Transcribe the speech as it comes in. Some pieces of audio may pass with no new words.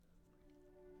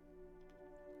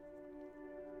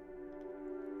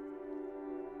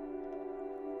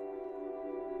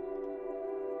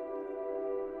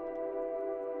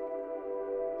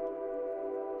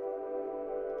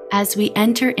As we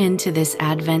enter into this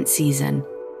Advent season,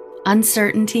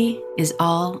 uncertainty is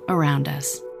all around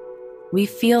us. We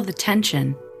feel the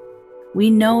tension.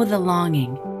 We know the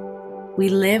longing. We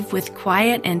live with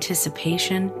quiet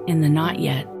anticipation in the not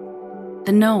yet,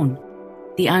 the known,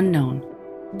 the unknown,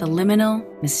 the liminal,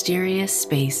 mysterious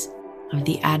space of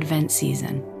the Advent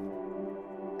season.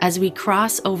 As we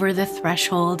cross over the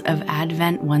threshold of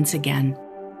Advent once again,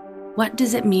 what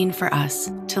does it mean for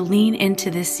us to lean into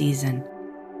this season,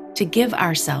 to give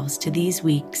ourselves to these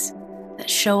weeks that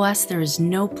show us there is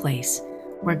no place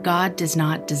where God does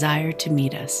not desire to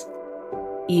meet us,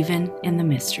 even in the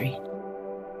mystery?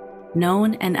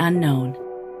 Known and unknown,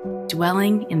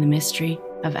 dwelling in the mystery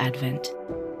of Advent.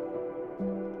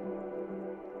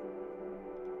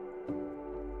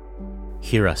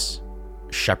 Hear us,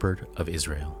 Shepherd of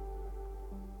Israel.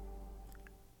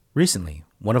 Recently,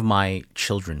 one of my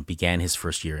children began his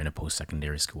first year in a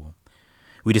post-secondary school.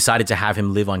 We decided to have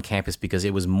him live on campus because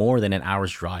it was more than an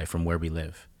hour's drive from where we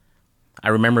live. I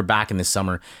remember back in the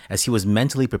summer, as he was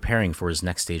mentally preparing for his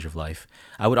next stage of life,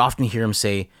 I would often hear him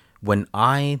say, "When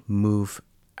I move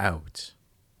out."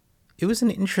 It was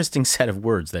an interesting set of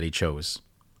words that he chose.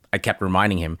 I kept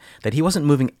reminding him that he wasn't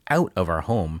moving out of our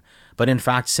home, but in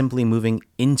fact simply moving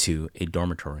into a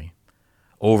dormitory.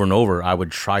 Over and over, I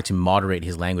would try to moderate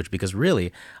his language because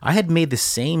really, I had made the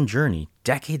same journey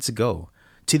decades ago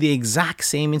to the exact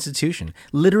same institution,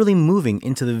 literally moving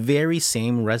into the very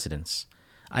same residence.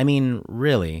 I mean,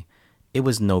 really, it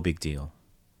was no big deal.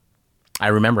 I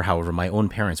remember, however, my own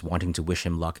parents wanting to wish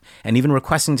him luck and even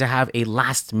requesting to have a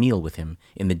last meal with him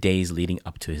in the days leading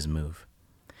up to his move.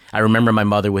 I remember my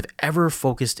mother, with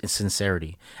ever-focused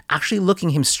sincerity, actually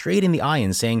looking him straight in the eye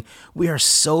and saying, "We are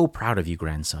so proud of you,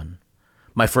 grandson."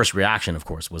 My first reaction, of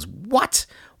course, was, "What?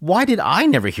 Why did I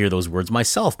never hear those words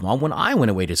myself, Mom, when I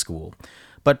went away to school?"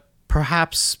 But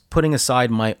perhaps putting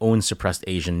aside my own suppressed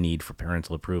Asian need for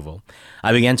parental approval,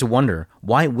 I began to wonder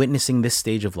why witnessing this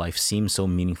stage of life seemed so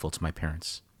meaningful to my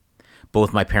parents.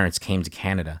 Both my parents came to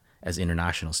Canada as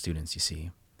international students, you see.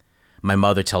 My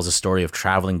mother tells a story of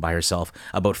traveling by herself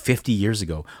about 50 years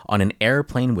ago on an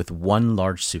airplane with one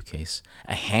large suitcase,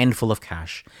 a handful of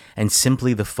cash, and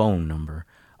simply the phone number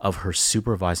of her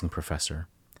supervising professor,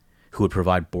 who would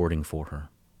provide boarding for her.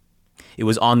 It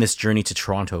was on this journey to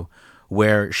Toronto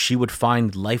where she would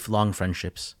find lifelong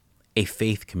friendships, a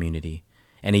faith community,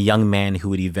 and a young man who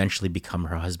would eventually become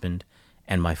her husband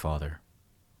and my father.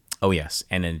 Oh yes,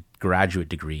 and a graduate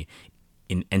degree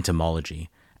in entomology.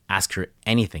 Ask her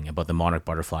anything about the monarch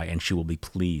butterfly and she will be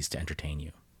pleased to entertain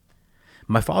you.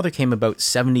 My father came about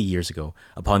 70 years ago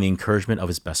upon the encouragement of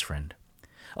his best friend,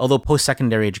 although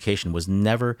post-secondary education was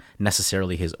never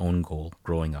necessarily his own goal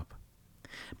growing up.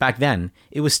 Back then,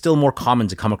 it was still more common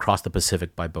to come across the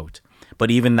Pacific by boat,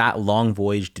 but even that long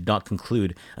voyage did not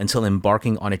conclude until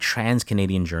embarking on a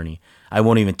trans-Canadian journey. I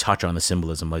won't even touch on the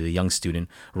symbolism of the young student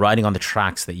riding on the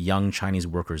tracks that young Chinese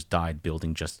workers died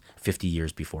building just 50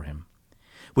 years before him,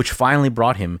 which finally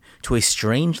brought him to a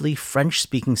strangely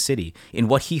French-speaking city in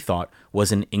what he thought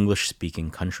was an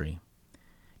English-speaking country.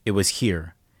 It was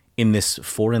here, in this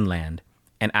foreign land,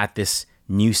 and at this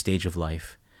new stage of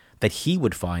life, that he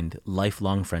would find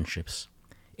lifelong friendships,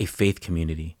 a faith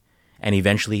community, and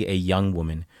eventually a young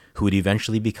woman who would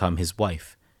eventually become his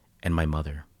wife and my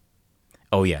mother.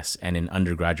 Oh yes, and an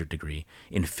undergraduate degree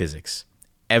in physics.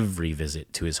 Every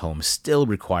visit to his home still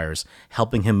requires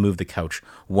helping him move the couch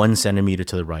 1 centimeter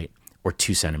to the right or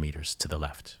 2 centimeters to the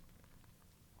left.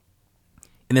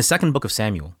 In the second book of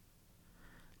Samuel,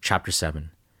 chapter 7,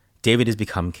 David has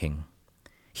become king.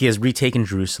 He has retaken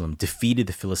Jerusalem, defeated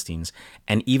the Philistines,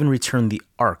 and even returned the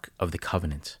Ark of the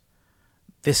Covenant.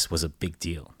 This was a big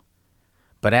deal.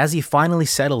 But as he finally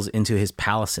settles into his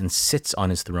palace and sits on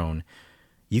his throne,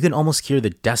 you can almost hear the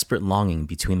desperate longing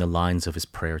between the lines of his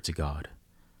prayer to God.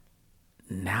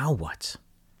 Now what?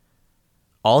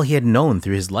 All he had known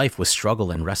through his life was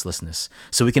struggle and restlessness,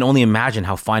 so we can only imagine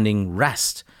how finding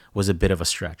rest was a bit of a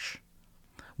stretch.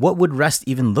 What would rest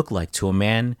even look like to a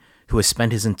man who has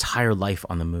spent his entire life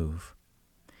on the move?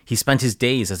 He spent his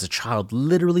days as a child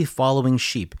literally following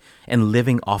sheep and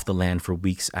living off the land for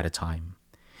weeks at a time.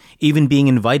 Even being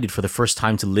invited for the first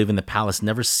time to live in the palace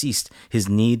never ceased his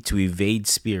need to evade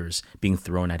spears being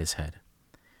thrown at his head,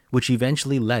 which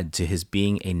eventually led to his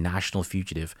being a national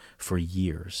fugitive for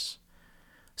years.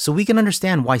 So we can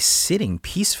understand why sitting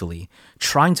peacefully,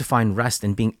 trying to find rest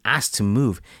and being asked to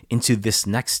move into this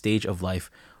next stage of life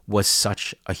was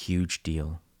such a huge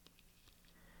deal.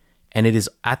 And it is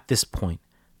at this point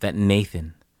that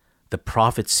Nathan, the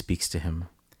prophet, speaks to him.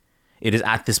 It is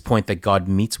at this point that God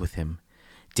meets with him.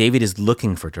 David is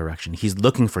looking for direction. He's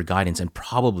looking for guidance and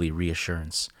probably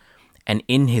reassurance. And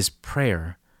in his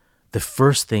prayer, the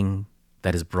first thing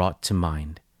that is brought to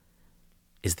mind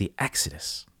is the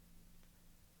Exodus.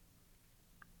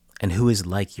 And who is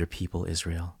like your people,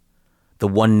 Israel? The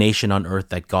one nation on earth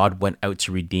that God went out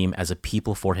to redeem as a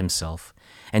people for himself,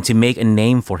 and to make a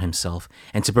name for himself,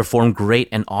 and to perform great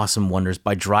and awesome wonders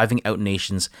by driving out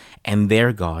nations and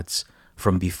their gods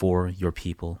from before your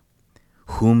people,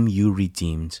 whom you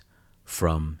redeemed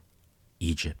from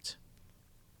Egypt.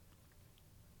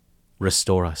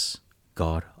 Restore us,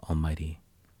 God Almighty.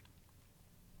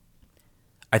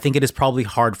 I think it is probably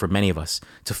hard for many of us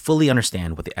to fully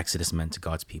understand what the Exodus meant to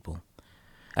God's people.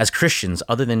 As Christians,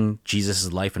 other than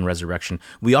Jesus' life and resurrection,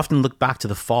 we often look back to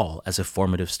the fall as a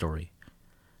formative story.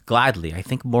 Gladly, I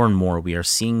think more and more we are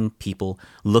seeing people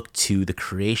look to the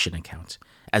creation account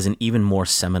as an even more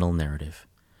seminal narrative.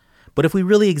 But if we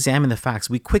really examine the facts,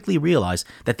 we quickly realize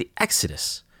that the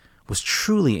Exodus was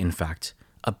truly, in fact,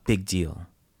 a big deal.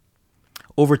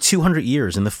 Over 200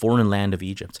 years in the foreign land of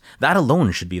Egypt. That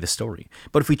alone should be the story.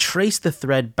 But if we trace the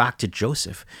thread back to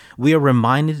Joseph, we are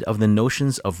reminded of the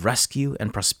notions of rescue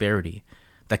and prosperity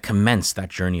that commenced that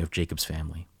journey of Jacob's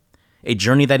family. A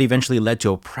journey that eventually led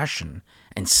to oppression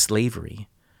and slavery.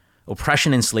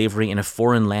 Oppression and slavery in a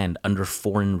foreign land under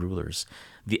foreign rulers.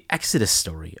 The Exodus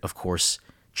story, of course,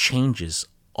 changes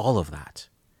all of that,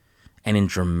 and in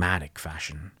dramatic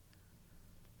fashion.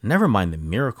 Never mind the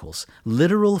miracles,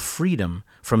 literal freedom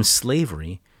from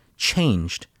slavery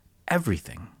changed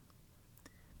everything.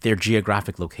 Their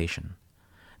geographic location,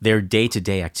 their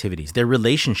day-to-day activities, their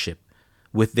relationship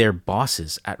with their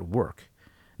bosses at work,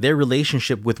 their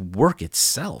relationship with work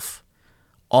itself.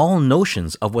 All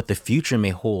notions of what the future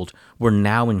may hold were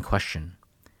now in question.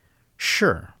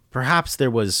 Sure, perhaps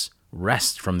there was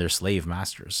rest from their slave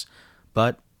masters,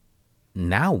 but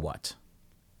now what?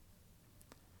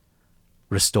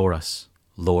 Restore us,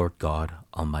 Lord God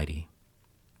Almighty.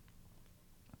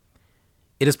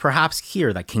 It is perhaps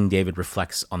here that King David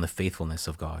reflects on the faithfulness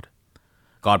of God.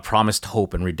 God promised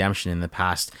hope and redemption in the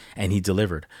past, and he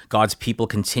delivered. God's people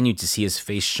continued to see his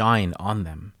face shine on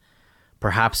them.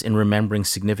 Perhaps in remembering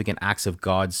significant acts of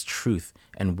God's truth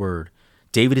and word,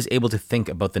 David is able to think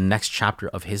about the next chapter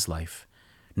of his life,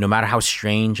 no matter how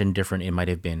strange and different it might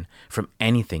have been from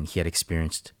anything he had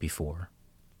experienced before.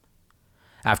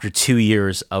 After 2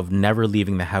 years of never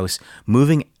leaving the house,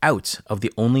 moving out of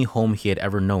the only home he had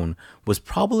ever known was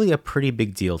probably a pretty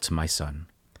big deal to my son.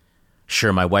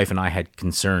 Sure, my wife and I had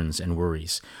concerns and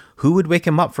worries. Who would wake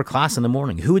him up for class in the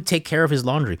morning? Who would take care of his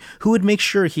laundry? Who would make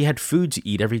sure he had food to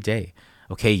eat every day?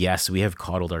 Okay, yes, we have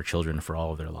coddled our children for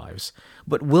all of their lives.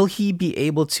 But will he be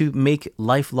able to make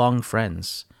lifelong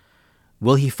friends?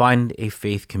 Will he find a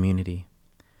faith community?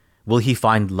 Will he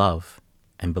find love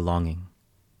and belonging?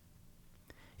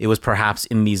 It was perhaps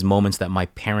in these moments that my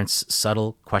parents'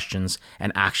 subtle questions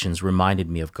and actions reminded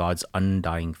me of God's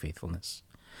undying faithfulness.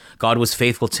 God was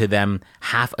faithful to them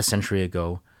half a century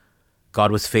ago.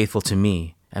 God was faithful to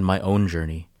me and my own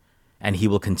journey, and he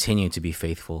will continue to be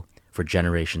faithful for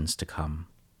generations to come.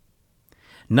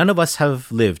 None of us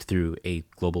have lived through a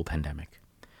global pandemic.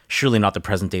 Surely not the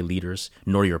present-day leaders,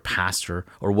 nor your pastor,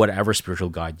 or whatever spiritual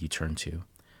guide you turn to.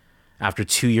 After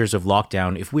 2 years of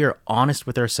lockdown, if we are honest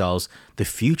with ourselves, the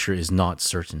future is not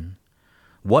certain.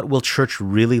 What will church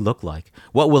really look like?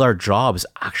 What will our jobs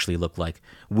actually look like?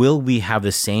 Will we have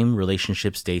the same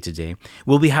relationships day to day?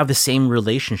 Will we have the same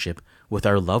relationship with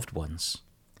our loved ones?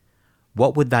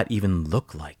 What would that even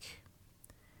look like?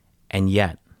 And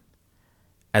yet,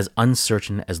 as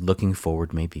uncertain as looking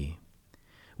forward may be,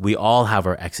 we all have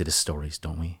our Exodus stories,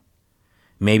 don't we?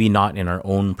 Maybe not in our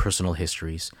own personal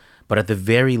histories, but at the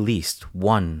very least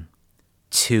 1,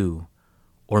 2,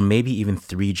 or maybe even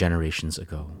 3 generations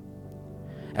ago.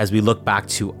 As we look back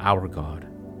to our God,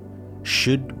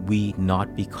 should we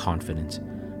not be confident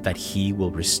that he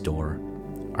will restore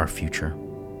our future?